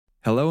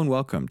Hello and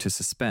welcome to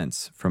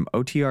Suspense from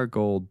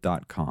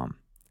OTRGold.com.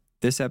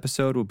 This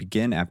episode will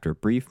begin after a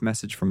brief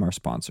message from our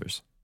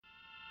sponsors.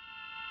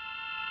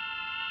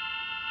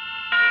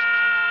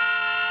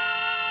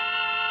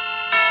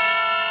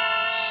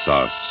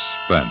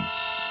 Suspense.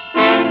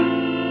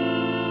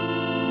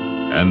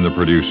 And the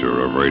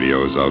producer of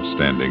radio's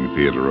outstanding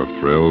theater of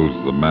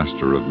thrills, the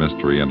master of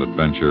mystery and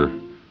adventure,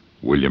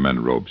 William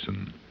N.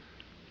 Robeson.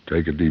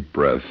 Take a deep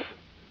breath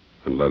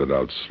and let it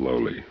out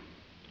slowly.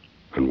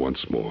 And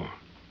once more.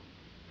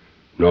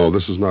 No,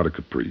 this is not a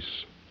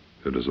caprice.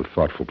 It is a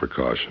thoughtful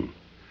precaution.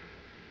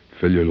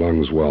 Fill your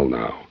lungs well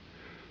now,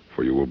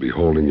 for you will be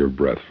holding your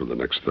breath for the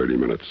next 30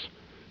 minutes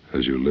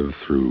as you live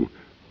through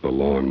The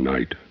Long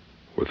Night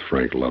with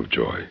Frank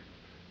Lovejoy,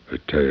 a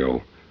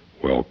tale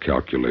well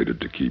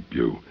calculated to keep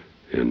you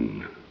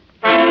in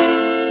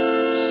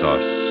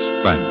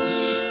suspense.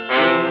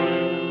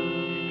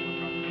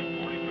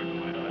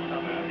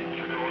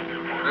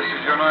 This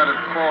is United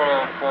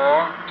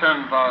 404,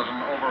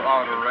 10,000 over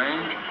outer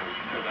range.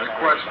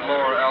 Request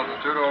lower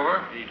altitude,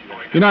 over.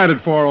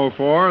 United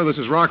 404, this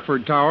is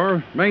Rockford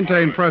Tower.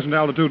 Maintain present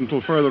altitude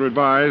until further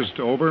advised,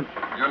 over.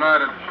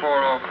 United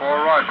 404,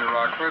 roger,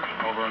 Rockford,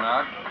 over and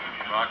out.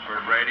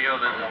 Rockford Radio,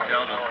 this is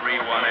Delta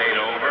 318,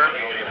 over.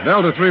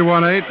 Delta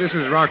 318, this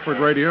is Rockford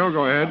Radio,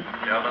 go ahead.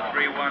 Delta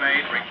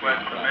 318,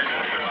 request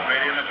permission for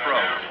gradient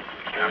approach.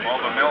 I'm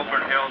over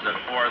Milford Hills at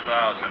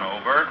 4,000,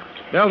 over.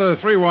 Delta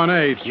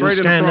 318, straight You in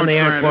stand approach in the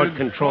airport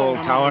granted. control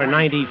tower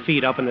 90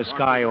 feet up in the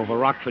sky over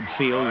Rockford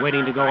Field,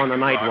 waiting to go on the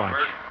night watch.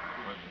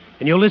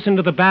 And you listen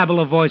to the babble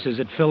of voices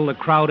that fill the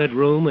crowded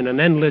room in an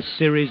endless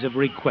series of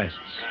requests.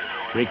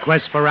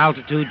 Requests for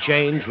altitude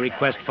change,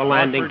 request for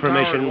landing Rockford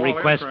Tower, permission, all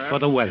request aircraft. for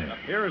the weather.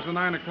 Here is the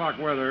 9 o'clock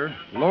weather.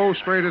 Low,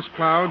 straightest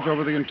clouds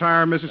over the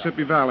entire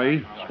Mississippi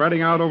Valley,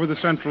 spreading out over the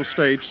central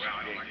states.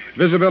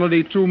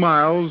 Visibility 2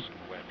 miles,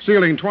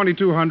 ceiling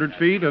 2,200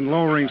 feet and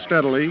lowering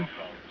steadily.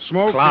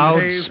 Smoke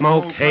Clouds, and haze,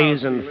 smoke, low haze,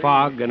 cloud and ceiling.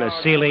 fog, and a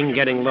ceiling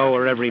getting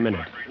lower every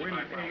minute.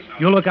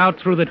 You look out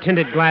through the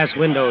tinted glass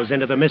windows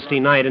into the misty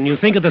night, and you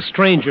think of the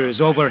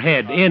strangers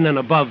overhead, in and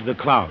above the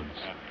clouds.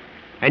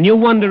 And you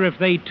wonder if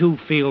they, too,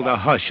 feel the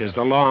hush as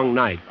the long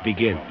night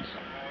begins.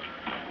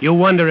 You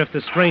wonder if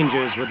the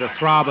strangers, with the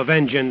throb of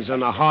engines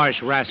and the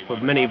harsh rasp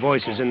of many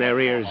voices in their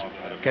ears,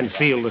 can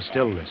feel the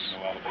stillness.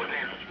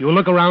 You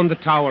look around the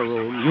tower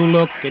room, you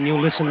look and you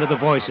listen to the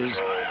voices,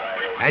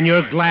 and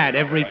you're glad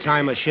every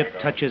time a ship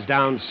touches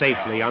down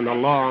safely on the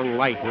long,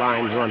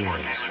 light-lined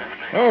runways.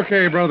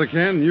 Okay, Brother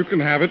Ken, you can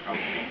have it.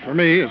 For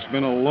me, it's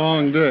been a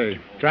long day.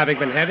 Traffic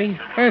been heavy?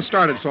 It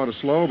started sort of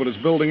slow, but it's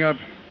building up.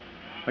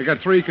 I got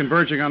 3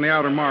 converging on the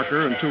outer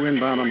marker and 2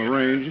 inbound on the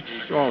range.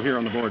 It's all here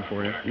on the board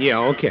for you. Yeah,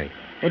 okay.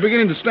 We're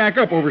beginning to stack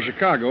up over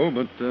Chicago,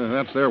 but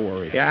that's their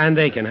worry. Yeah, and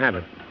they can have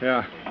it.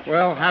 Yeah.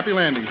 Well, happy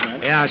landings,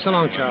 man. Yeah, so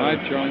long, Charlie.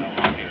 Night, Charlie.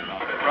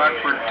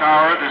 Rockford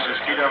Tower, this is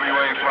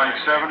TWA Flight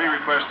 70,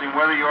 requesting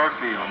weather your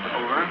field,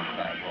 over.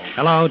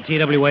 Hello,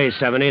 TWA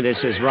 70.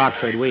 This is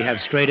Rockford. We have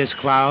straightest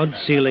clouds,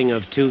 ceiling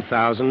of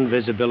 2,000,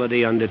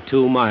 visibility under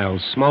 2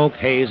 miles. Smoke,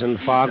 haze, and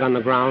fog on the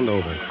ground,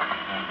 over.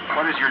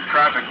 What is your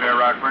traffic there,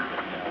 Rockford?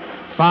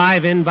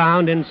 5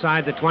 inbound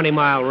inside the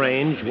 20-mile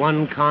range,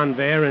 1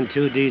 Convair and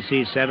 2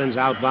 DC-7s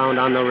outbound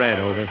on the red,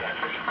 over.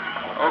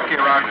 Okay,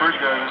 Rockford,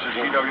 this is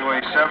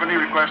TWA 70,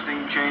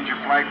 requesting change of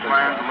flight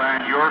plan to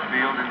land your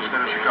field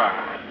instead of Chicago.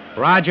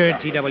 Roger,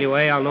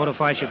 TWA. I'll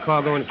notify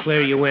Chicago and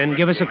clear you in.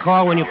 Give us a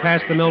call when you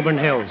pass the Milburn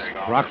Hills.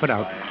 Rockford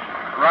out.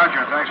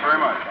 Roger, thanks very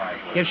much.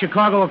 Give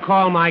Chicago a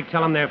call, Mike.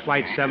 Tell them their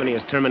Flight 70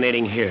 is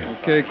terminating here.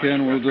 Okay,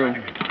 Ken, we'll do.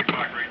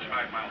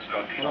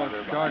 Hello,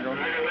 Chicago.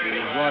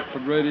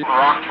 Rockford Radio.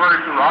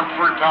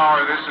 Rockford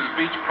Tower, this is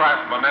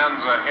Beechcraft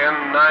Bonanza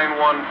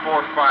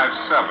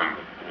N91457.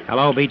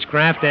 Hello,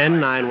 Beechcraft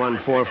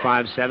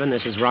N91457.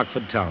 This is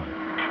Rockford Tower.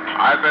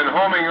 I've been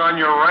homing on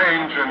your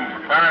range,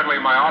 and apparently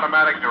my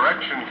automatic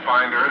direction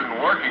finder isn't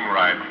working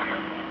right.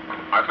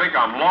 I think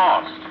I'm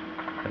lost.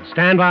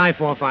 Stand by,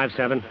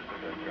 457.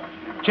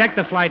 Check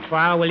the flight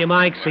file, will you,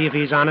 Mike? See if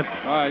he's on it.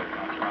 All right.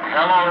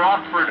 Hello,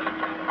 Rockford.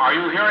 Are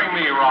you hearing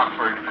me,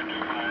 Rockford?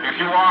 If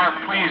you are,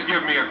 please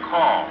give me a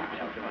call.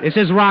 This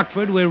is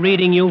Rockford. We're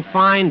reading you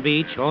fine,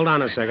 Beach. Hold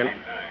on a second.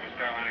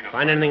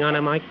 Find anything on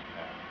it, Mike?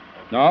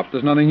 Nope,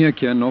 there's nothing here,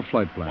 Ken. No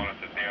flight plan.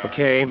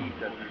 Okay.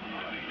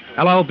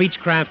 Hello,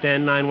 Beechcraft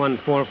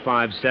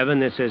N91457.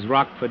 This is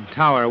Rockford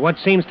Tower. What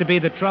seems to be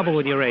the trouble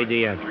with your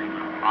ADF?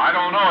 I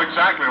don't know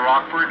exactly,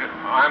 Rockford.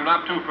 I'm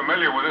not too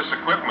familiar with this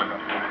equipment.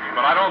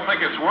 But I don't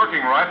think it's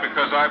working right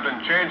because I've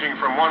been changing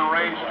from one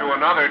range to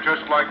another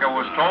just like I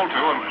was told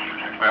to,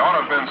 and I ought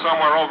to have been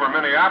somewhere over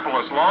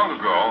Minneapolis long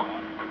ago,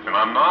 and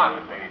I'm not.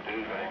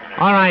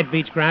 All right,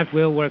 Beechcraft,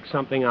 we'll work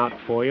something out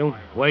for you.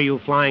 Where are you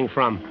flying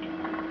from?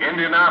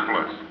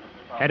 Indianapolis.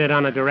 Headed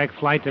on a direct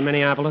flight to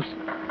Minneapolis?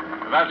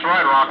 That's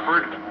right,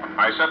 Rockford.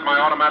 I set my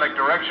automatic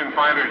direction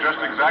finder just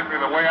exactly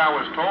the way I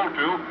was told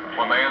to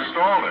when they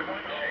installed it.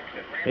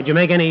 Did you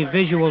make any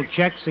visual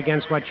checks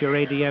against what your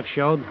ADF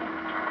showed?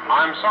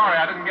 I'm sorry,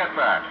 I didn't get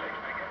that.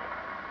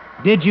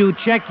 Did you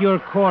check your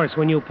course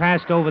when you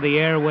passed over the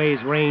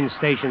Airways range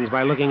stations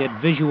by looking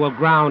at visual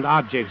ground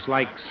objects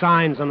like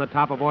signs on the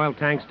top of oil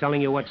tanks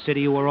telling you what city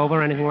you were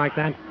over, anything like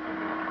that?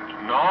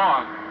 No,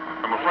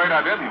 I'm afraid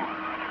I didn't.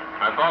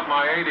 I thought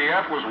my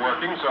ADF was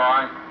working, so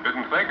I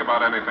didn't think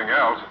about anything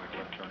else.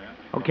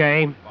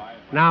 Okay.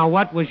 Now,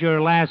 what was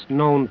your last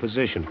known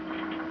position?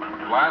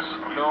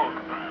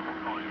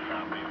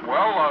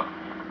 Well,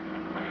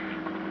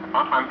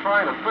 I'm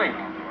trying to think.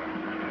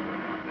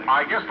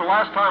 I guess the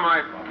last time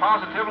I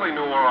positively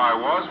knew where I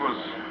was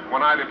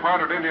when I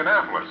departed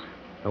Indianapolis.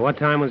 What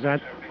time was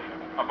that?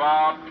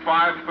 About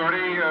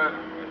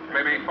 5:30,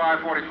 maybe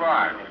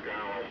 5:45.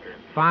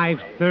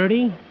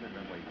 5:30?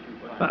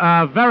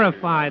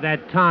 Verify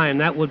that time.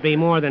 That would be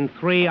more than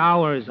 3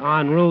 hours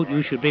en route.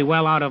 You should be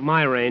well out of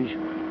my range.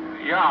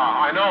 Yeah,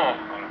 I know.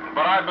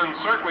 But I've been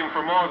circling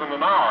for more than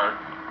an hour,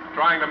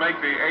 trying to make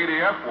the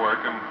ADF work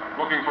and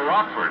looking for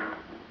Rockford.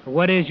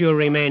 What is your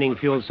remaining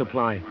fuel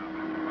supply?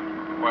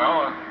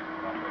 Well,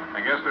 I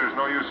guess there's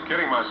no use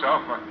kidding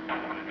myself.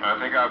 I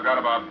think I've got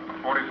about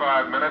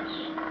 45 minutes,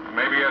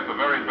 maybe at the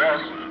very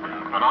best,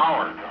 an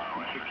hour.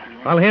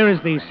 Well, here is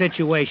the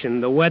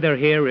situation. The weather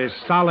here is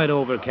solid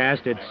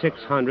overcast at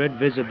 600,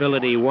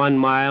 visibility 1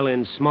 mile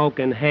in smoke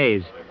and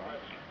haze.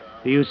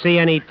 Do you see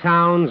any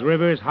towns,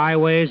 rivers,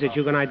 highways that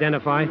you can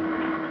identify? No,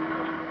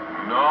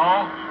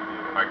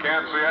 I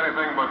can't see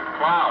anything but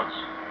clouds.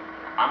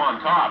 I'm on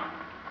top.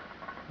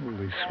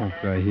 Holy smoke,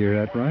 did I hear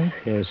that right?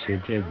 Yes, you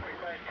did.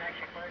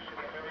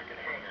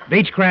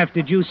 Beechcraft,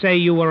 did you say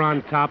you were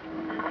on top?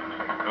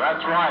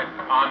 That's right,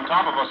 on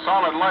top of a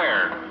solid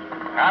layer.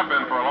 Have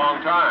been for a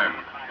long time.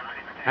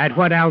 At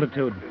what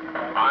altitude?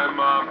 I'm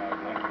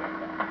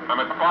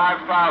at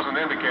 5,000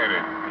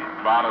 indicated,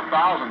 about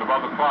 1,000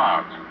 above the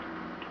clouds.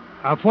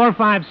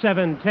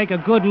 457, take a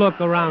good look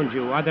around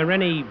you. Are there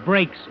any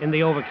breaks in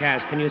the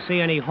overcast? Can you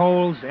see any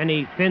holes,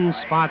 any thin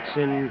spots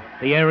in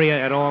the area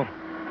at all?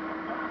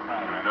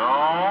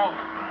 No,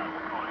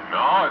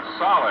 it's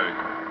solid.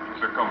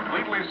 It's a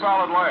completely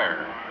solid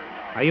layer.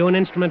 Are you an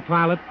instrument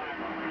pilot?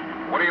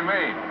 What do you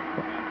mean?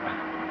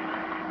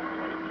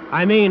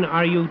 I mean,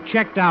 are you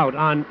checked out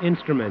on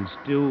instruments?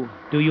 Do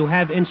you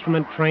have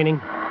instrument training?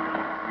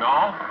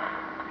 No,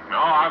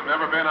 I've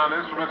never been on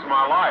instruments in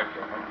my life.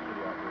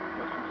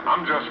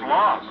 I'm just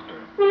lost.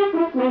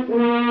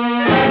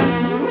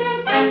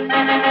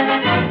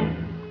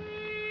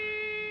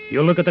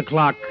 You look at the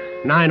clock,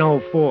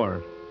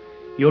 9:04.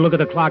 You look at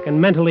the clock and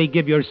mentally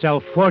give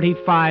yourself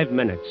 45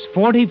 minutes.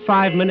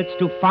 45 minutes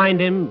to find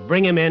him,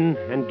 bring him in,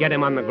 and get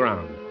him on the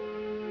ground.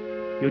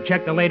 You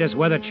check the latest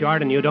weather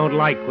chart and you don't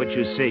like what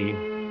you see.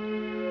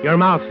 Your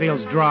mouth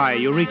feels dry.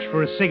 You reach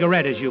for a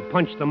cigarette as you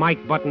punch the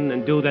mic button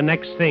and do the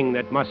next thing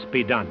that must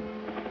be done.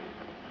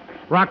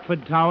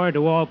 Rockford Tower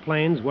to all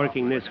planes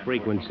working this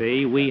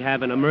frequency. We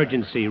have an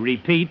emergency.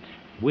 Repeat,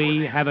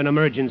 we have an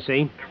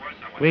emergency.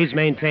 Please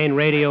maintain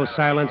radio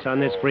silence on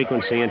this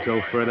frequency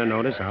until further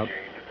notice. Out.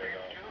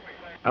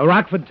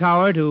 Rockford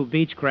Tower to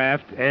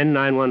Beechcraft,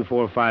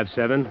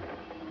 N91457.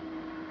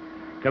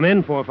 Come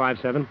in,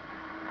 457.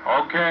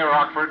 Okay,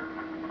 Rockford.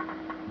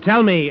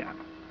 Tell me,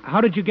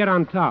 how did you get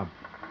on top?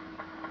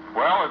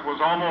 Well, it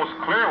was almost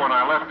clear when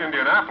I left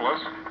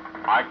Indianapolis.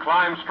 I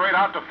climbed straight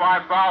out to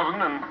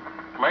 5,000, and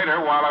later,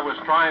 while I was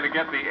trying to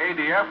get the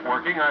ADF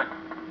working, I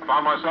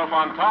found myself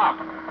on top.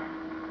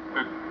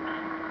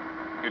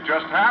 It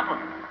just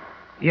happened.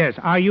 Yes.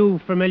 Are you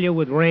familiar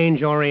with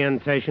range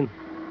orientation?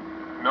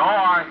 No,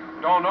 I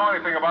don't know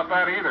anything about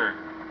that either.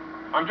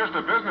 I'm just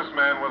a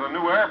businessman with a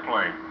new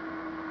airplane.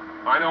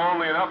 I know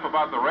only enough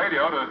about the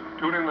radio to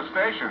tune in the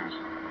stations.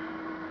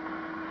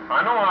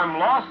 I know I'm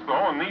lost,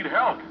 though, and need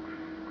help.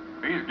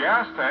 These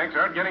gas tanks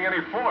aren't getting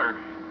any fuller.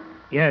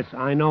 Yes,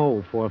 I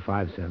know,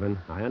 457.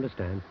 I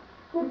understand.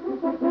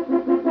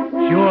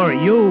 Sure,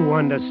 you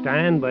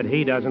understand, but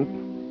he doesn't.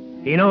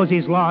 He knows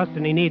he's lost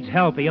and he needs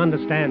help. He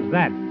understands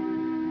that.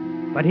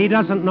 But he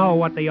doesn't know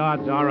what the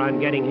odds are on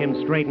getting him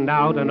straightened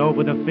out and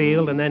over the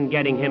field and then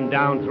getting him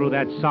down through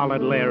that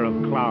solid layer of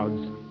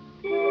clouds.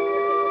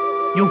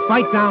 You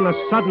fight down a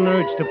sudden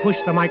urge to push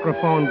the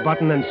microphone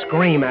button and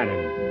scream at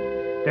him.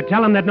 To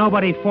tell him that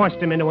nobody forced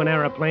him into an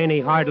airplane he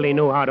hardly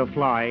knew how to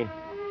fly.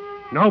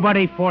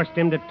 Nobody forced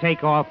him to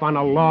take off on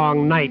a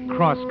long night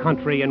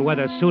cross-country in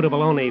weather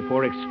suitable only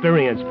for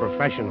experienced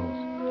professionals.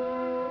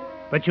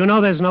 But you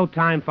know there's no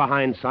time for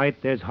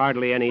hindsight. There's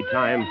hardly any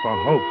time for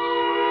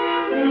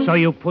hopes. So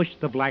you push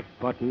the black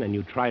button and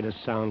you try to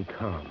sound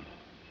calm.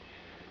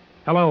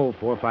 Hello,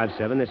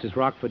 457. This is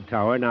Rockford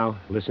Tower. Now,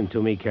 listen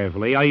to me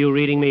carefully. Are you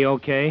reading me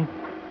okay?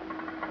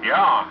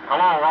 Yeah.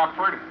 Hello,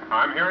 Rockford.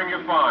 I'm hearing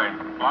you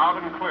fine.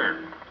 Loud and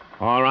clear.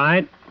 All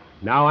right.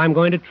 Now I'm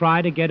going to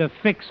try to get a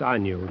fix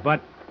on you.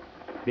 But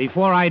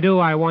before I do,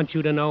 I want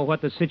you to know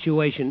what the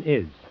situation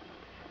is.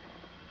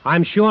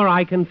 I'm sure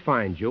I can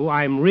find you.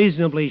 I'm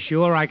reasonably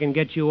sure I can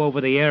get you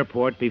over the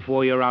airport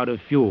before you're out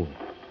of fuel.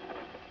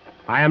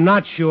 I am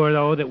not sure,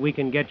 though, that we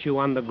can get you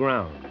on the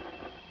ground.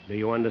 Do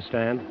you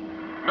understand?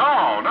 No,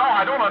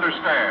 I don't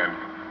understand.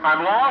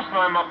 I'm lost, and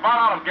I'm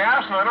about out of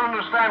gas, and I don't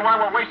understand why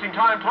we're wasting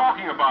time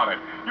talking about it.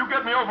 You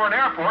get me over an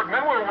airport, and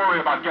then we'll worry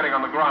about getting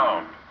on the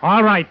ground.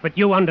 All right, but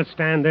you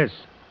understand this.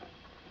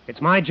 It's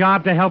my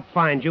job to help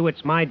find you.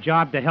 It's my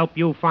job to help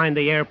you find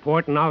the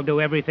airport, and I'll do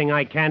everything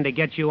I can to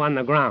get you on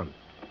the ground.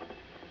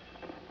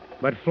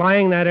 But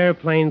flying that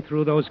airplane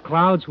through those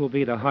clouds will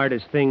be the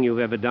hardest thing you've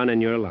ever done in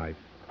your life.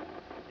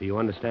 Do you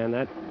understand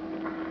that?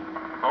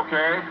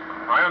 Okay,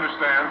 I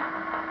understand.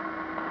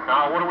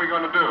 Now, what are we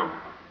going to do?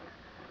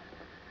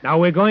 Now,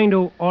 we're going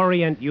to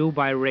orient you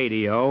by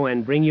radio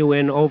and bring you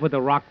in over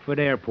the Rockford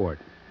Airport.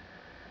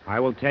 I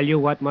will tell you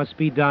what must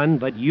be done,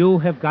 but you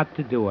have got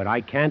to do it.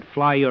 I can't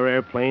fly your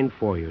airplane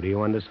for you. Do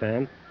you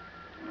understand?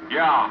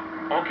 Yeah.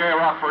 Okay,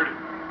 Rockford.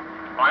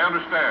 I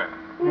understand.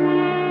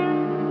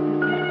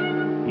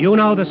 You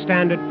know the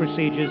standard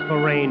procedures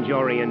for range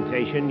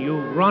orientation.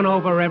 You've run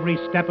over every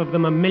step of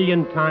them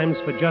 1,000,000 times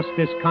for just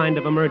this kind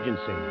of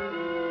emergency.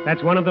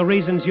 That's one of the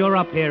reasons you're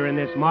up here in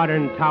this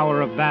modern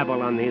Tower of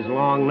Babel on these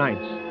long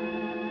nights.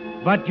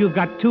 But you've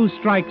got 2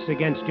 strikes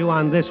against you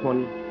on this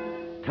one.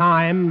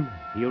 Time,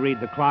 you read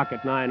the clock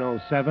at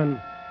 9:07,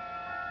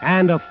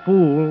 and a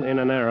fool in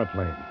an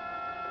airplane.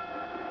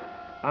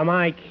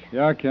 Mike.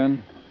 Yeah,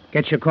 Ken.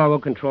 Get Chicago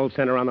Control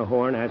Center on the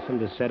horn. Ask them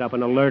to set up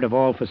an alert of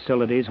all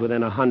facilities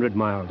within 100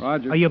 miles.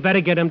 Roger. You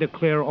better get them to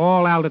clear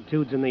all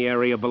altitudes in the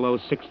area below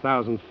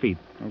 6,000 feet.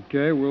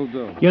 Okay, we'll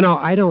do. You know,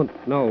 I don't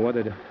know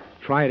whether to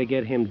try to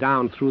get him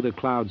down through the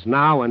clouds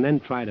now and then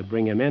try to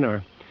bring him in,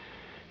 or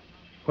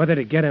whether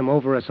to get him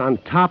over us on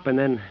top and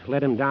then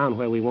let him down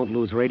where we won't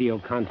lose radio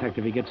contact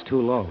if he gets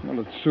too low. Well,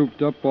 it's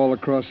souped up all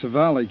across the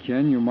valley,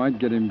 Ken. You might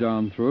get him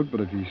down through it,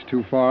 but if he's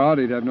too far out,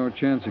 he'd have no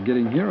chance of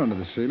getting here under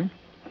the ceiling.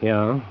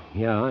 Yeah,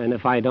 and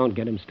if I don't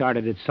get him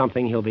started at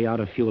something, he'll be out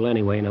of fuel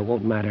anyway, and it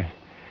won't matter.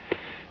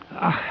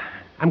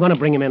 I'm going to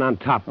bring him in on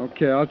top.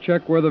 Okay, I'll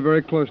check weather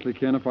very closely,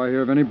 Ken. If I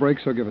hear of any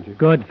breaks, I'll give it to you.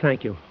 Good,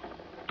 thank you.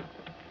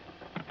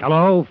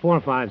 Hello,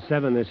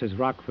 457, this is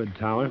Rockford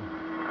Tower.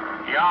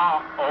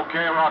 Yeah,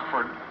 okay,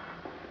 Rockford.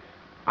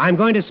 I'm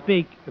going to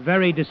speak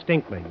very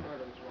distinctly.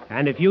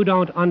 And if you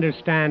don't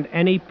understand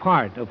any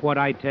part of what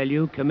I tell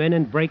you, come in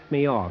and break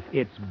me off.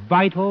 It's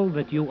vital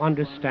that you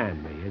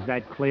understand me. Is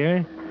that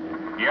clear?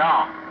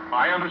 Yeah,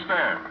 I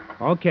understand.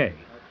 Okay.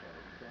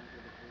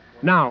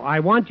 Now, I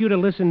want you to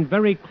listen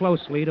very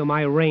closely to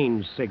my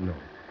range signal.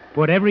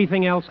 Put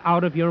everything else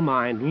out of your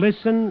mind.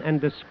 Listen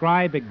and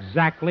describe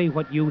exactly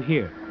what you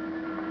hear.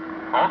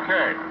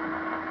 Okay.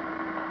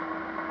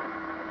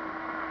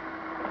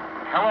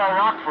 Hello,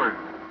 Rockford.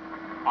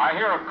 I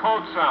hear a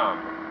code sound.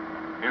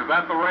 Is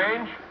that the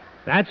range?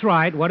 That's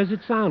right. What does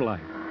it sound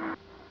like?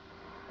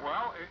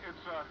 Well,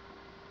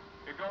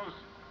 it goes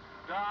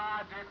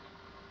da-dit,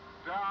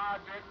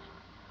 da-dit.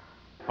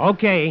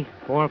 Okay,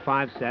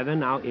 457.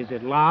 Now, is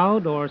it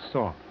loud or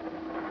soft?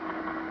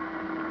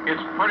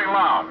 It's pretty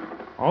loud.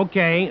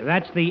 Okay,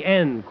 that's the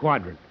N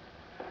quadrant.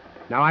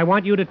 Now, I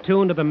want you to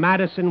tune to the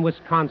Madison,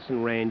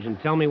 Wisconsin range and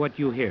tell me what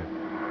you hear.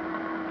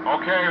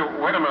 Okay,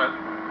 wait a minute.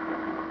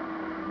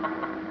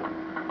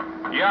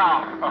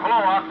 Yeah,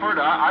 hello, Rockford.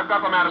 I've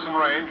got the Madison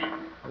range.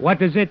 What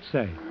does it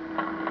say?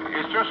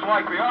 It's just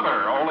like the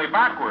other, only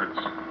backwards.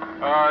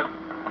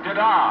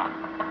 Dida.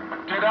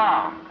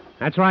 Dida.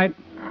 That's right.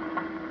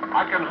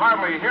 I can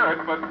hardly hear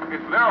it, but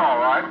it's there all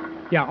right.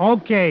 Yeah,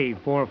 okay,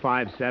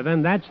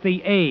 457. That's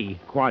the A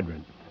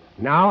quadrant.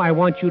 Now I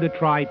want you to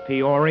try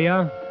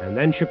Peoria and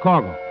then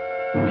Chicago.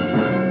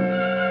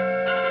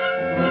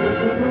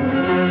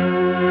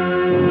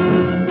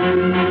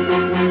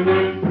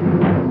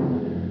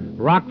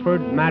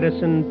 Rockford,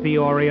 Madison,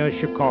 Peoria,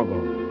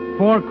 Chicago.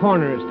 4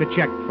 corners to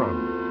check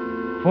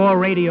from. 4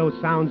 radio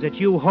sounds that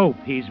you hope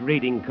he's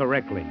reading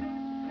correctly.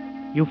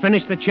 You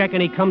finish the check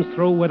and he comes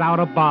through without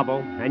a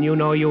bobble, and you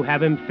know you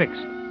have him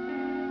fixed.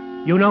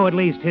 You know at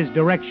least his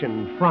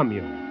direction from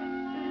you.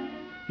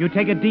 You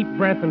take a deep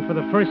breath, and for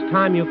the first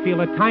time you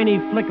feel a tiny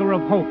flicker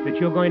of hope that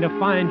you're going to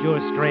find your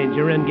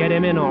stranger and get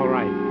him in all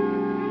right.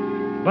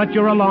 But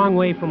you're a long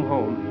way from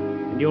home,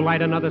 and you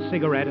light another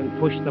cigarette and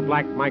push the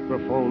black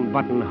microphone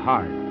button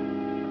hard.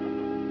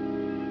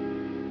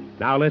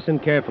 Now listen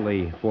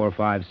carefully,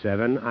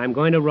 457. I'm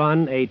going to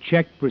run a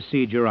check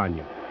procedure on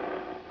you.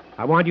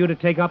 I want you to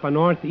take up a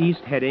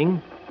northeast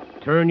heading,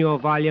 turn your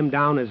volume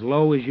down as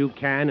low as you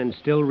can, and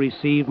still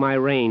receive my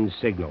range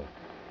signal.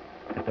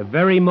 At the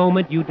very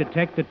moment you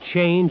detect a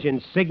change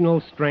in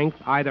signal strength,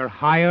 either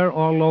higher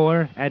or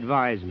lower,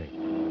 advise me.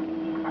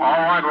 All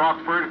right,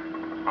 Rockford.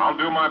 I'll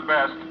do my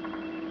best.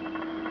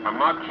 I'm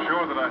not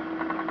sure that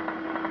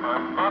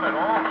I'm not at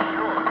all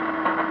sure.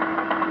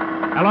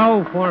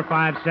 Hello,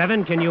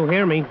 457. Can you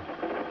hear me?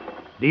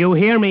 Do you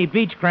hear me,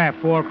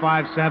 Beechcraft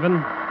 457?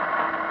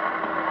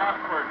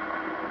 Rockford.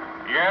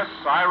 Yes,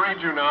 I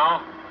read you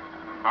now.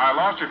 I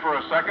lost you for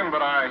a second,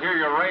 but I hear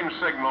your range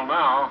signal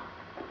now.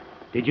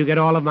 Did you get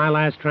all of my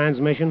last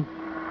transmission?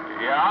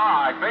 Yeah,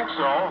 I think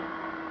so.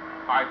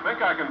 I think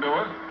I can do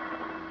it.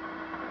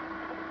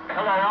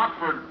 Hello,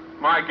 Rockford.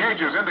 My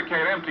gauges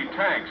indicate empty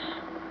tanks.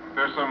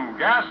 There's some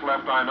gas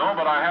left, I know,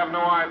 but I have no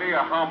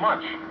idea how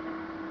much.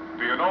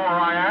 Do you know where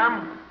I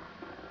am?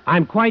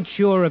 I'm quite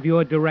sure of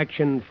your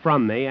direction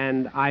from me,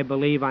 and I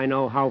believe I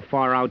know how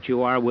far out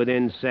you are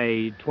within,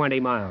 say, 20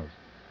 miles.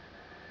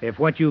 If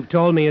what you've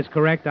told me is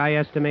correct, I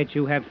estimate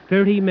you have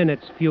 30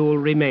 minutes fuel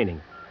remaining.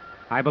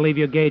 I believe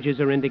your gauges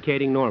are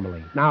indicating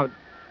normally. Now,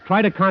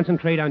 try to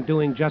concentrate on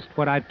doing just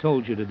what I've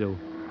told you to do.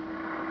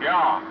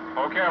 Yeah.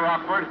 Okay,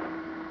 Rockford.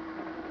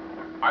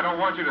 I don't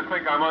want you to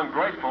think I'm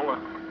ungrateful.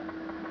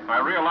 I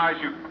realize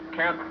you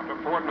can't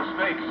afford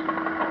mistakes.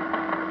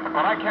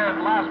 But I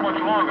can't last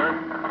much longer.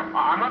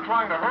 I'm not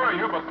trying to hurry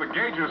you, but the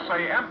gauges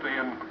say empty,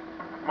 and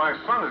my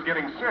son is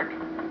getting sick.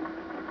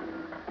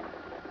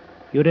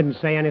 You didn't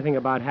say anything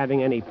about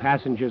having any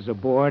passengers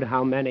aboard.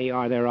 How many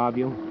are there of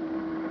you?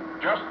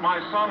 Just my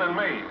son and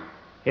me.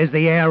 Is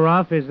the air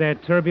rough? Is there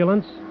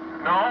turbulence?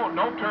 No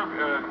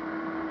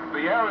the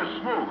air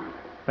is smooth.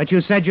 But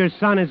you said your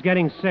son is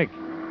getting sick.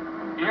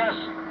 Yes.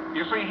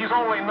 You see, he's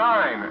only 9,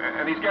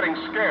 and he's getting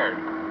scared.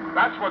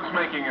 That's what's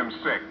making him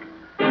sick.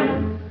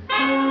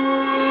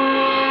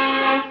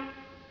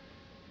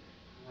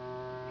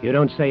 You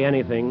don't say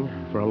anything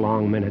for a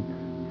long minute.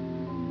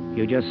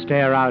 You just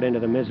stare out into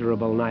the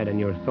miserable night, and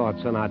your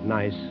thoughts are not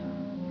nice.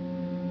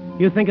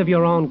 You think of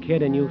your own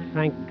kid, and you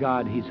thank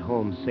God he's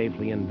home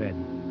safely in bed.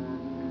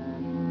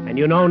 And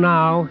you know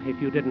now,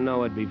 if you didn't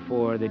know it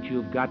before, that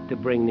you've got to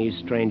bring these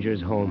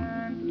strangers home.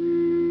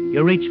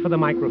 You reach for the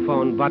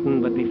microphone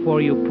button, but before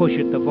you push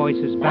it, the voice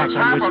is back What's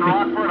on your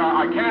happened, Rockford?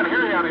 I can't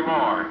hear you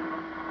anymore.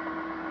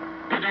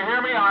 Did you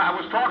hear me? I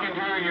was talking to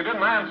you and you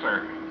didn't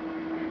answer.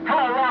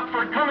 Hello,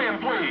 Rockford. Come in,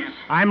 please.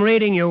 I'm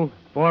reading you.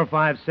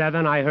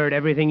 457, I heard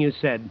everything you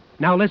said.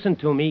 Now listen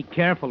to me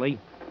carefully.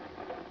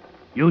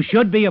 You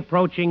should be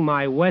approaching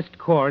my west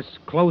course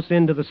close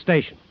into the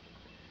station.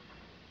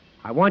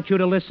 I want you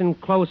to listen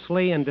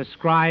closely and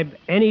describe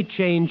any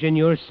change in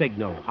your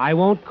signal. I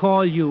won't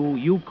call you.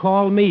 You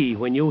call me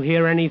when you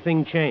hear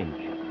anything change.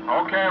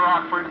 Okay,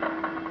 Rockford.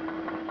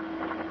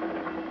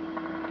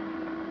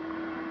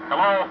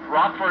 Hello,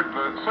 Rockford.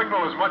 The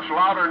signal is much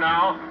louder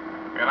now,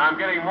 and I'm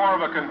getting more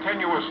of a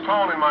continuous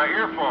tone in my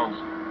earphones,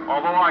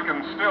 although I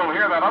can still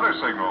hear that other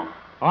signal.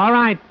 All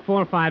right,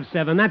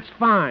 457, that's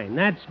fine.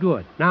 That's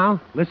good. Now,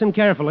 listen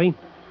carefully.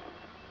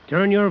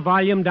 Turn your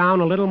volume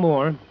down a little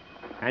more,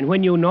 and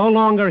when you no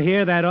longer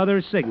hear that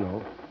other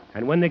signal,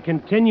 and when the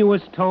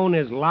continuous tone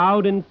is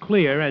loud and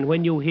clear, and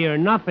when you hear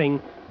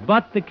nothing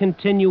but the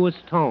continuous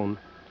tone,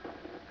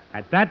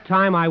 at that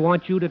time I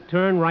want you to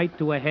turn right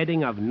to a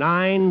heading of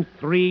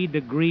 93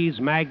 degrees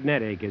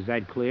magnetic. Is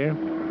that clear?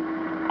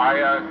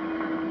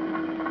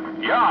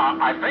 Yeah,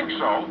 I think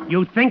so.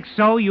 You think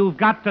so? You've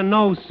got to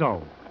know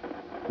so.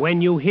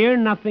 When you hear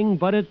nothing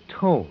but a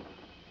tone,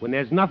 when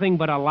there's nothing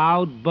but a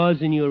loud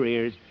buzz in your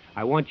ears,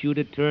 I want you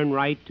to turn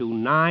right to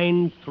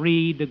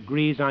 93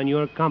 degrees on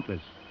your compass.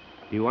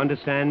 Do you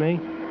understand me?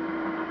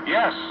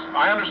 Yes,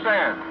 I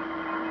understand.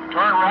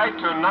 Turn right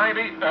to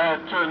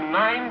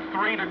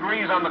 93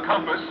 degrees on the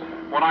compass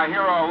when I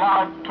hear a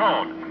loud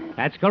tone.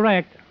 That's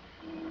correct.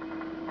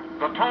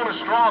 The tone is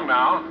strong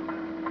now.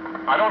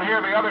 I don't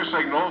hear the other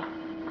signal.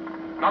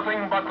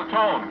 Nothing but the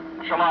tone.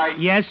 Shall I...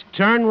 Yes,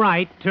 turn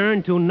right,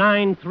 turn to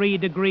 93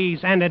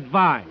 degrees, and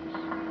advise.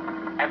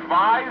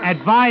 Advise?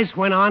 Advise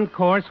when on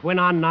course, when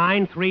on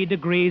 93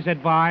 degrees,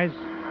 advise.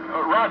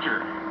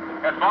 Roger.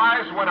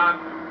 Advise when I'm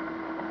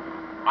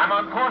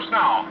on course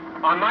now,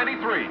 on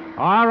 93.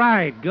 All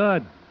right,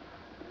 good.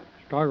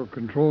 Chicago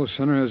Control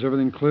Center has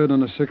everything cleared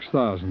on the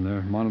 6000.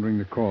 They're monitoring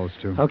the calls,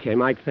 too. Okay,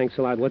 Mike, thanks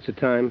a lot. What's the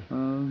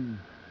time?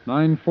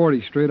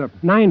 9:40, straight up.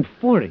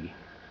 9:40?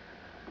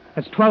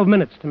 That's 12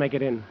 minutes to make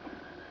it in.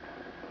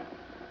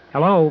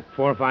 Hello,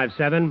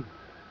 457.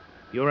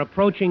 You're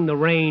approaching the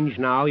range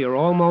now. You're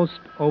almost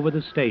over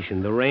the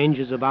station. The range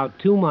is about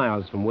 2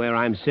 miles from where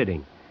I'm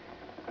sitting.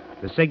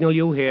 The signal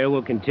you hear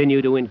will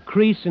continue to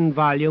increase in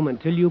volume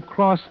until you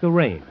cross the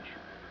range.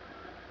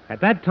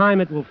 At that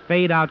time, it will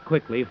fade out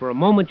quickly. For a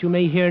moment, you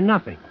may hear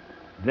nothing.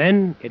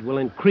 Then it will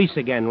increase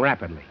again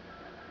rapidly.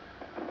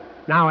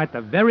 Now, at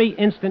the very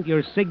instant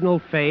your signal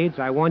fades,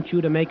 I want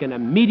you to make an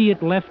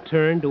immediate left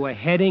turn to a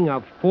heading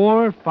of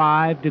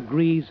 45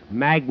 degrees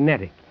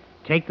magnetic.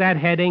 Take that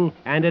heading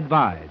and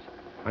advise.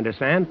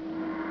 Understand?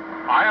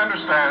 I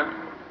understand.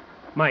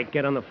 Mike,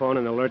 get on the phone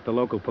and alert the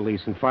local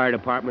police and fire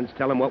departments.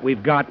 Tell them what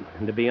we've got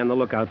and to be on the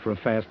lookout for a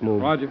fast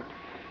move. Roger.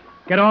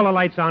 Get all the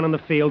lights on in the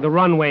field, the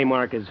runway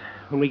markers.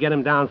 When we get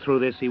him down through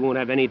this, he won't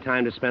have any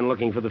time to spend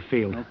looking for the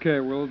field. Okay,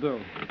 will do.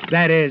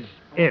 That is,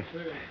 if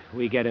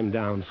we get him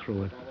down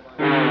through it.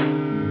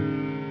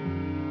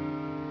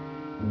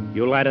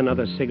 You light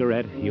another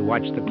cigarette. You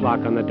watch the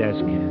clock on the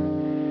desk.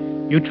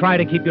 You try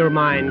to keep your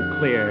mind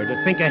clear,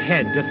 to think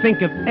ahead, to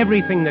think of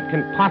everything that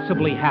can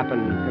possibly happen,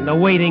 and the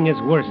waiting is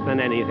worse than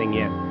anything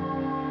yet.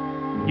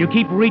 You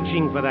keep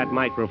reaching for that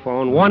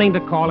microphone, wanting to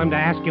call him to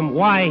ask him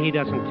why he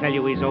doesn't tell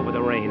you he's over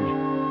the range.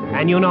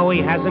 And you know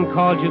he hasn't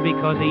called you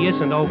because he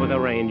isn't over the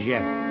range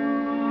yet.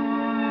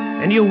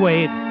 And you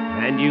wait,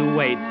 and you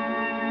wait.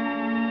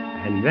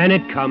 And then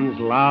it comes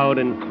loud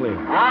and clear.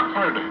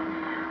 Rockford,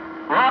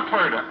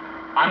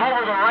 I'm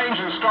over the range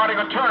and starting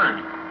a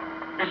turn.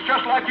 It's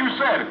just like you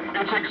said.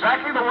 It's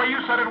exactly the way you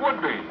said it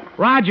would be.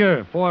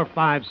 Roger,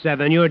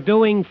 457. You're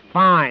doing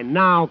fine.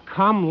 Now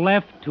come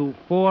left to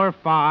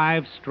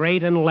 45,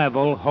 straight and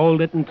level.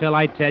 Hold it until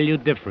I tell you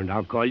different.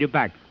 I'll call you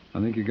back. I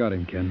think you got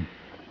him, Ken.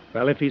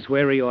 Well, if he's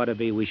where he ought to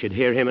be, we should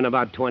hear him in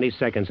about 20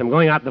 seconds. I'm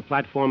going out the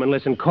platform and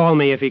listen. Call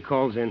me if he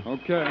calls in.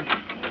 Okay.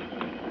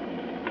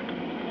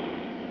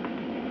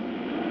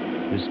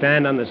 You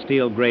stand on the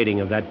steel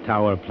grating of that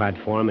tower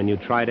platform and you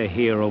try to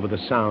hear over the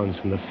sounds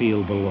from the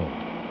field below.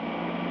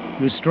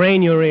 You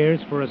strain your ears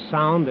for a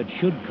sound that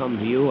should come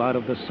to you out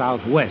of the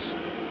southwest.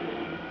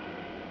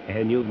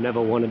 And you've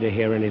never wanted to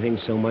hear anything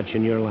so much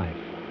in your life.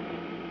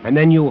 And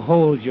then you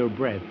hold your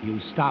breath. You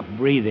stop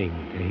breathing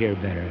to hear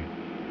better.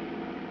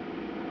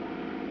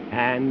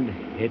 And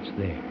it's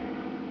there.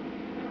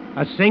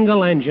 A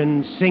single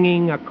engine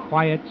singing a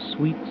quiet,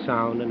 sweet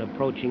sound and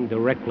approaching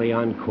directly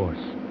on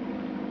course.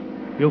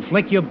 You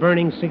flick your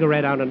burning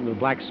cigarette out into the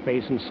black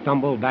space and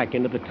stumble back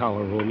into the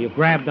tower room. You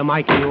grab the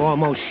mic and you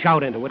almost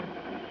shout into it.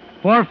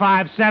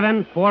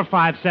 457,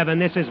 457,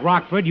 this is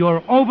Rockford.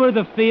 You're over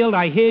the field.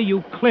 I hear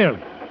you clearly.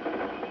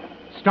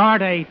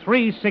 Start a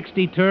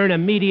 360 turn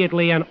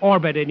immediately and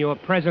orbit in your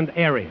present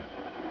area.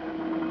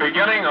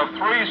 Beginning of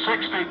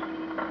 360.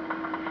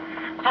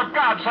 For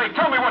God's sake,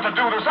 tell me what to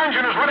do. This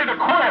engine is ready to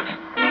quit.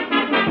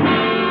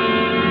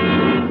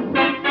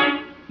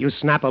 You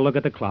snap a look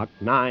at the clock.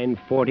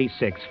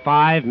 9:46.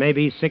 5,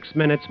 maybe 6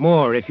 minutes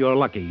more if you're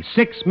lucky.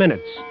 6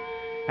 minutes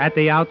at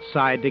the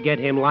outside to get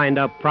him lined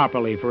up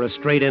properly for a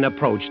straight-in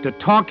approach, to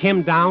talk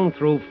him down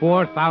through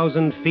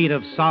 4,000 feet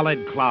of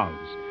solid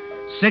clouds.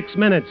 6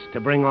 minutes to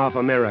bring off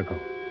a miracle.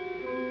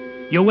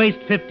 You waste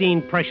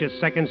 15 precious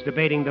seconds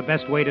debating the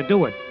best way to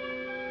do it.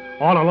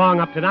 All along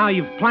up to now,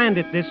 you've planned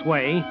it this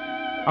way.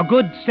 A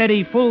good,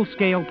 steady,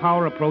 full-scale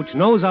power approach,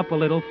 nose up a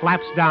little,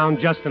 flaps down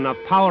just enough,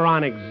 power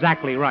on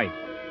exactly right.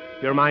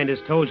 Your mind has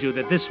told you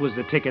that this was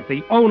the ticket,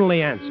 the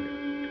only answer.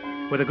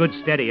 With a good,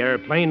 steady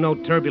airplane, no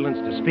turbulence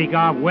to speak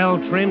of,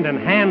 well-trimmed and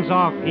hands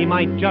off, he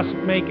might just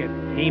make it.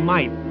 He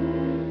might.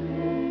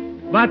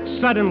 But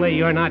suddenly,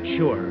 you're not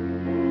sure.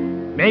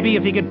 Maybe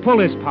if he could pull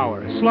his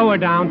power, slow her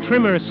down,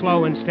 trim her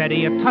slow and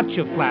steady, a touch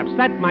of flaps,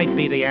 that might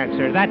be the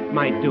answer. That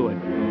might do it.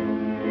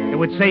 It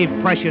would save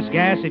precious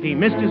gas. If he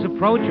missed his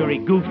approach or he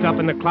goofed up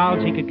in the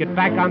clouds, he could get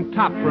back on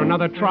top for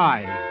another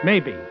try.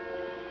 Maybe.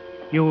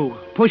 You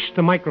push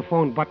the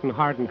microphone button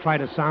hard and try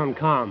to sound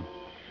calm.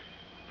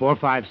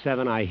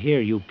 457, I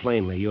hear you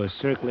plainly. You're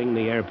circling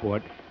the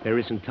airport. There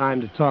isn't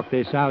time to talk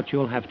this out.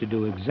 You'll have to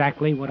do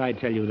exactly what I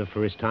tell you the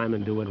first time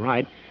and do it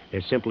right.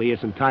 There simply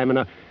isn't time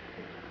enough.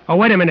 Oh,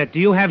 wait a minute. Do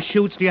you have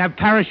chutes? Do you have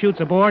parachutes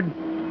aboard?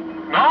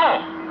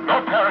 No.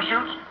 No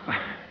parachutes.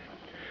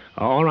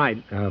 All right,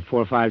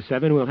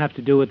 457, we'll have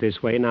to do it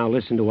this way. Now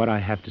listen to what I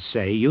have to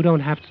say. You don't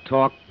have to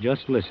talk,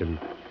 just listen.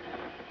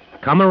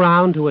 Come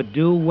around to a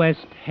due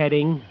west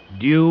heading,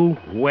 due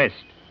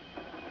west.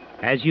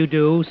 As you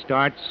do,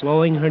 start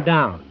slowing her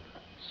down.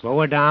 Slow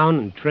her down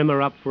and trim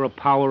her up for a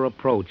power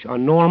approach. A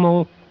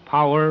normal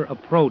power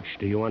approach,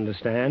 do you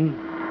understand?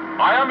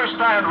 I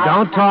understand, Rockford.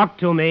 Don't talk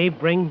to me.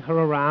 Bring her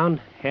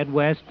around, head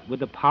west with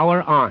the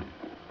power on.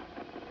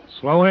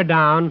 Slow her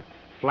down,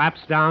 flaps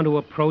down to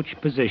approach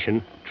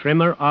position. Trim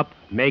her up,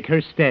 make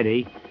her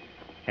steady.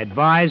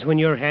 Advise when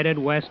you're headed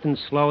west and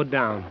slow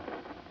down.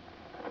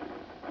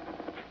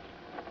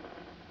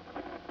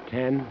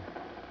 10,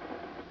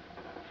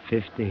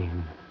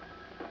 15,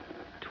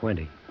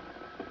 20.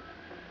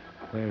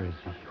 Where is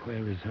he?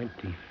 Where is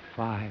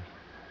 25?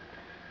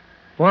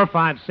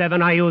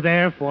 457, are you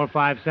there?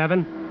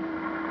 457?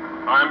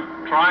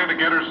 I'm trying to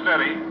get her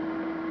steady.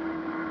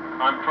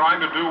 I'm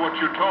trying to do what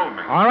you told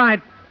me. All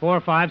right,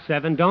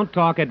 457, don't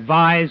talk.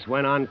 Advise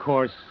when on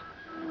course.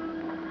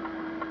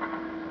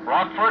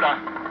 Rockford,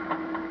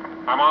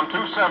 I'm on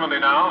 270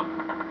 now.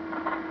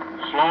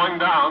 Slowing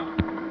down.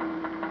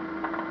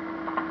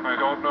 I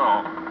don't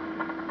know.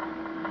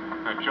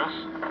 I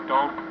just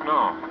don't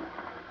know.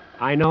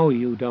 I know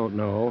you don't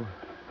know.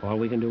 All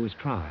we can do is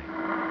try.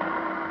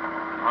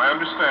 I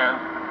understand.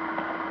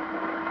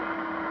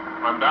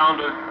 I'm down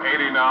to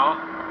 80 now.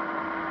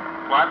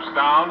 Flaps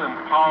down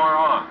and power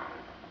on.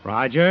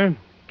 Roger.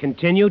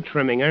 Continue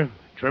trimming her.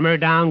 Trim her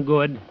down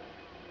good.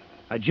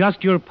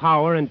 Adjust your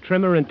power and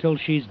trim her until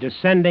she's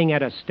descending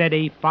at a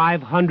steady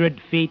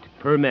 500 feet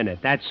per minute.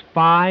 That's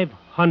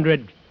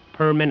 500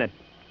 per minute.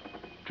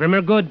 Trim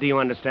her good, do you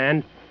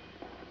understand?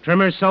 Trim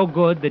her so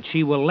good that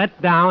she will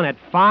let down at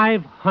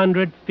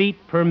 500 feet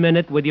per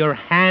minute with your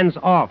hands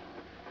off.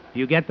 Do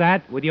you get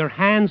that? With your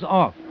hands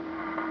off.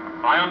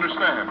 I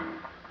understand.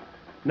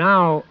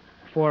 Now,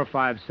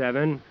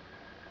 457,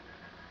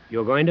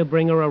 you're going to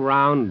bring her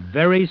around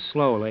very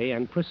slowly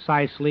and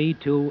precisely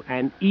to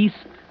an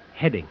east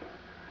heading.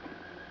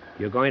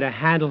 You're going to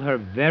handle her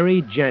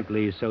very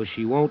gently so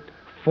she won't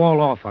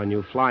fall off on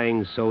you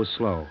flying so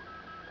slow.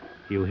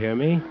 You hear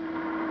me?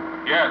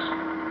 Yes,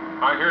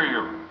 I hear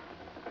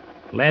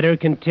you. Let her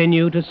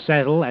continue to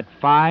settle at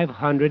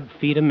 500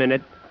 feet a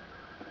minute.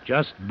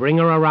 Just bring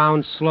her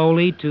around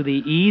slowly to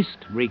the east,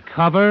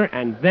 recover,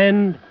 and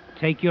then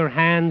take your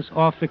hands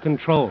off the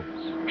controls.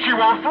 She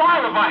won't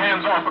fly with my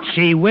hands off her.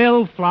 She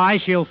will fly.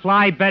 She'll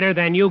fly better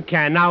than you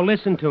can. Now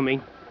listen to me.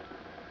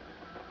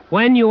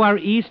 When you are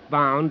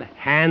eastbound,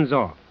 hands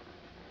off.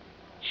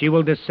 She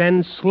will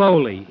descend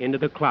slowly into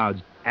the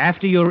clouds.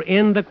 After you're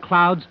in the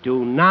clouds,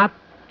 do not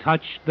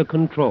touch the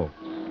controls.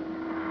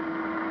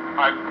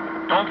 I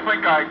don't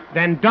think I...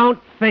 Then don't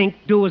think,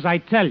 do as I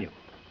tell you.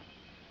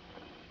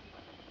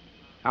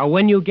 Now,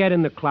 when you get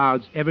in the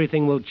clouds,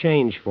 everything will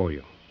change for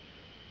you.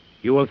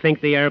 You will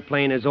think the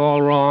airplane is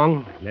all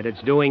wrong, that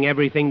it's doing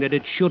everything that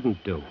it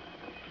shouldn't do.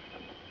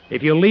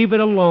 If you leave it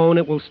alone,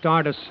 it will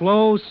start a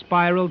slow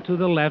spiral to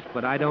the left,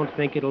 but I don't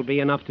think it'll be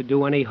enough to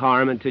do any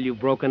harm until you've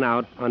broken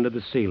out under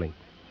the ceiling.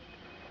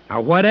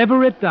 Now,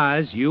 whatever it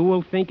does, you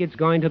will think it's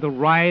going to the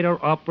right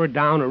or up or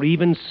down or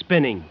even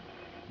spinning.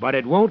 But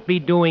it won't be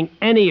doing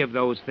any of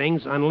those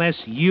things unless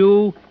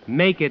you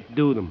make it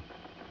do them.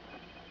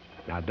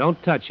 Now,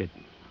 don't touch it.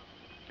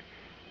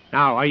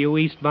 Now, are you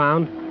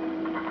eastbound?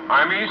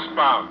 I'm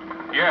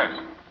eastbound, yes.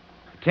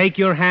 Take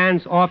your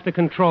hands off the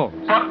controls.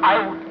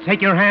 But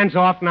Take your hands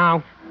off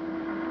now.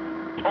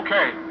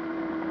 Okay.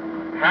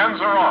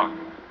 Hands are off.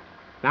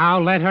 Now,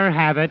 let her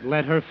have it.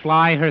 Let her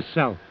fly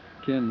herself.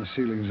 Ken, the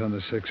ceiling's under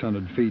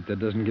 600 feet. That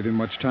doesn't give him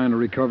much time to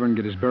recover and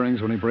get his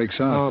bearings when he breaks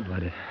out. Oh,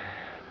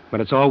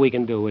 but it's all we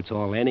can do. It's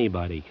all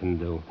anybody can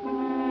do.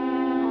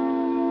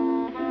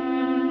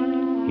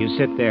 You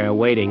sit there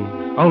waiting,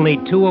 only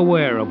too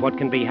aware of what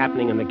can be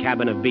happening in the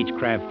cabin of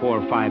Beechcraft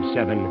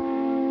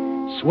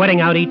 457,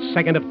 sweating out each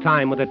second of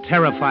time with a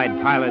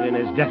terrified pilot and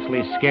his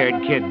deathly scared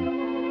kid.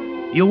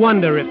 You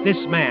wonder if this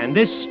man,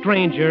 this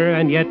stranger,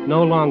 and yet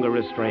no longer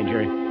a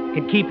stranger,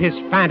 can keep his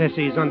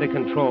fantasies under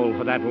control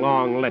for that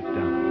long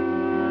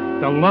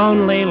letdown. The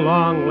lonely,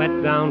 long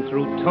letdown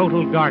through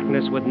total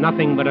darkness with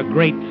nothing but a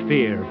great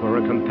fear for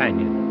a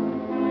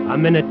companion. A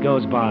minute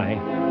goes by,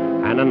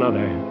 and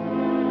another,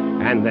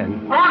 and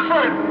then...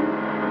 Rockford!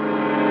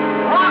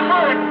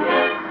 Rockford!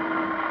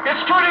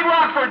 It's turning,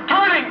 Rockford!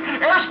 Turning!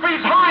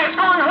 Airspeed's high! It's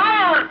going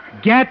higher!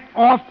 Get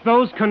off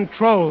those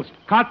controls.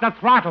 Cut the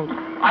throttle.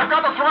 I've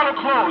got the throttle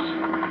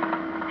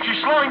closed.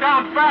 She's slowing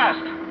down fast.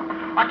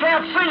 I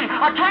can't see.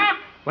 I can't...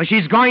 Well,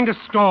 she's going to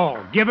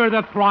stall. Give her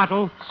the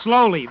throttle.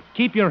 Slowly.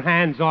 Keep your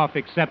hands off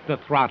except the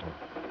throttle.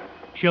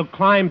 She'll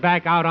climb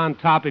back out on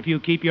top if you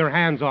keep your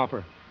hands off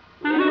her.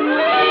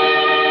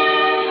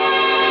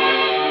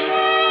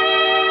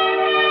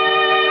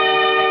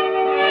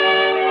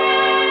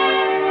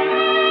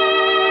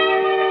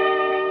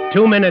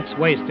 2 minutes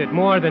wasted,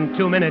 more than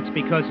 2 minutes,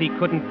 because he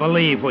couldn't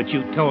believe what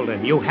you told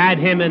him. You had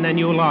him and then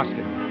you lost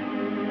him.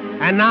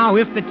 And now,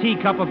 if the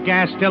teacup of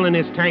gas still in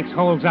his tanks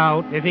holds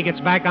out, if he gets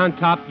back on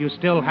top, you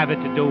still have it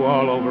to do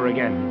all over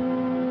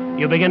again.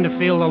 You begin to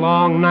feel the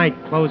long night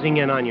closing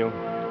in on you.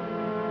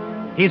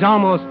 He's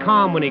almost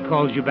calm when he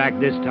calls you back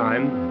this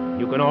time.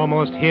 You can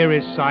almost hear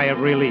his sigh of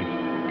relief.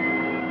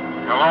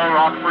 Hello,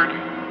 Rockford.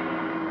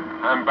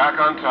 I'm back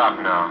on top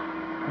now.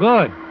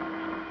 Good.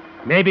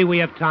 Maybe we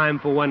have time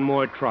for one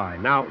more try.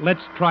 Now, let's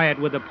try it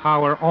with the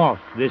power off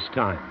this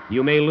time.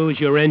 You may lose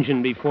your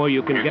engine before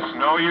you can get... It's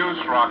no use,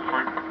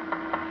 Rockford.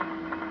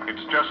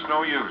 It's just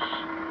no use.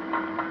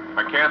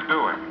 I can't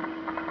do it.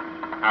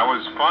 I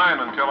was fine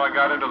until I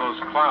got into those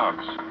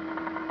clouds.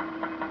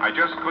 I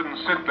just couldn't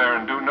sit there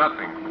and do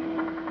nothing.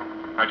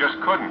 I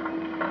just couldn't.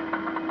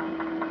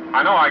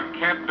 I know I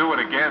can't do it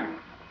again.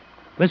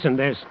 Listen,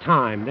 there's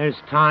time. There's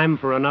time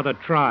for another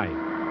try.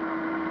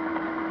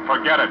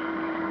 Forget it.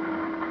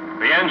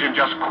 The engine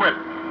just quit.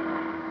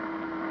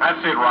 That's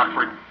it,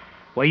 Rockford.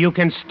 Well, you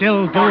can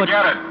still do it.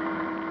 Forget it.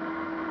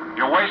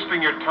 You're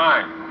wasting your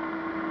time.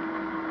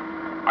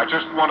 I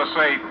just want to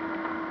say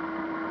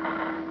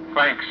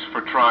thanks for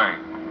trying.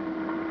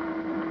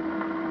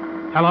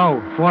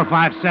 Hello,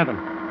 457.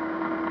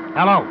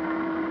 Hello.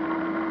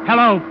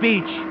 Hello,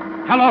 Beach.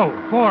 Hello,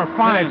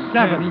 457.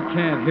 Ken, he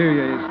can't hear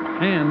you. His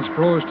hands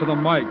froze to the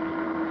mic.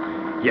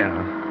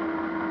 Yeah.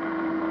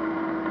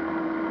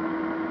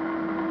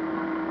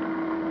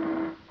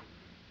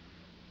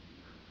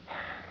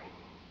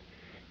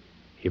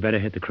 You better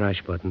hit the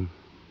crash button.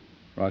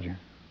 Roger.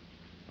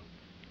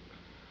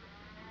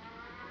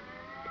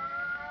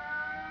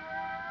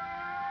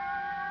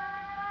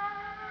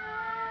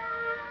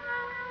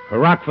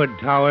 Rockford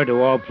Tower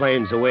to all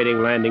planes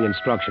awaiting landing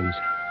instructions.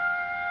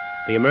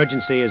 The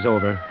emergency is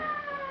over.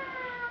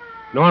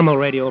 Normal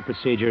radio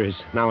procedure is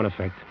now in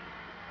effect.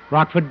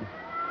 Rockford,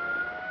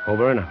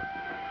 over and out.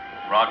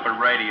 Rockford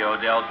Radio,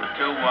 Delta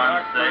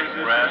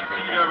 216, rest.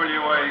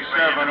 TWA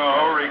 70,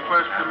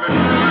 request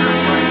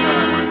permission.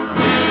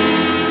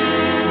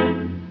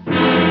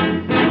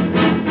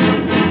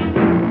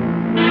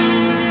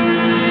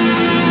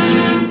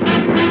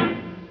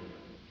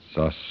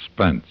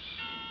 Suspense,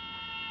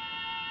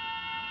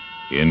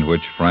 in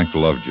which Frank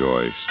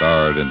Lovejoy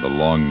starred in The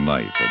Long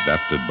Night,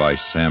 adapted by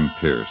Sam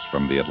Pierce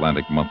from the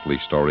Atlantic Monthly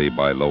story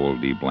by Lowell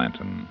D.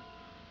 Blanton.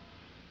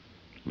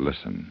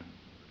 Listen.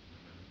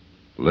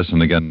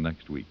 Listen again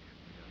next week,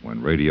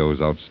 when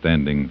radio's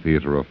outstanding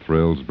theater of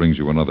thrills brings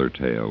you another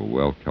tale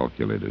well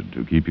calculated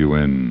to keep you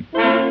in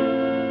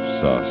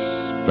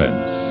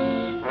Suspense.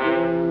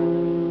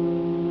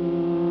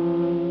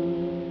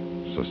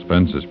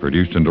 Suspense is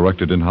produced and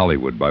directed in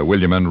Hollywood by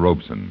William N.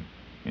 Robeson.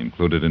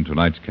 Included in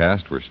tonight's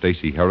cast were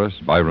Stacey Harris,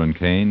 Byron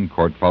Kane,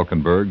 Court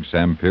Falkenberg,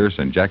 Sam Pierce,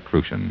 and Jack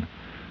Crucian.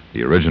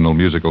 The original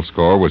musical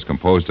score was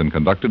composed and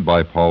conducted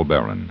by Paul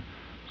Barron.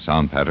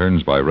 Sound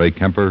patterns by Ray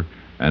Kemper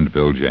and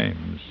Bill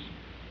James.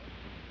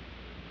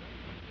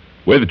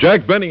 With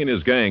Jack Benny and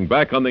his gang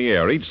back on the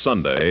air each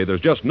Sunday,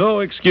 there's just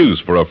no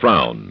excuse for a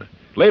frown.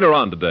 Later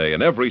on today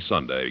and every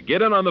Sunday,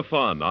 get in on the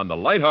fun on the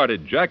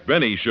lighthearted Jack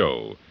Benny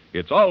Show.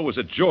 It's always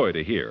a joy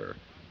to hear.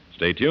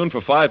 Stay tuned for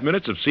 5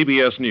 minutes of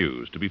CBS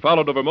News, to be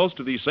followed over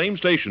most of these same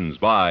stations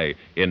by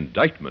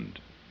Indictment.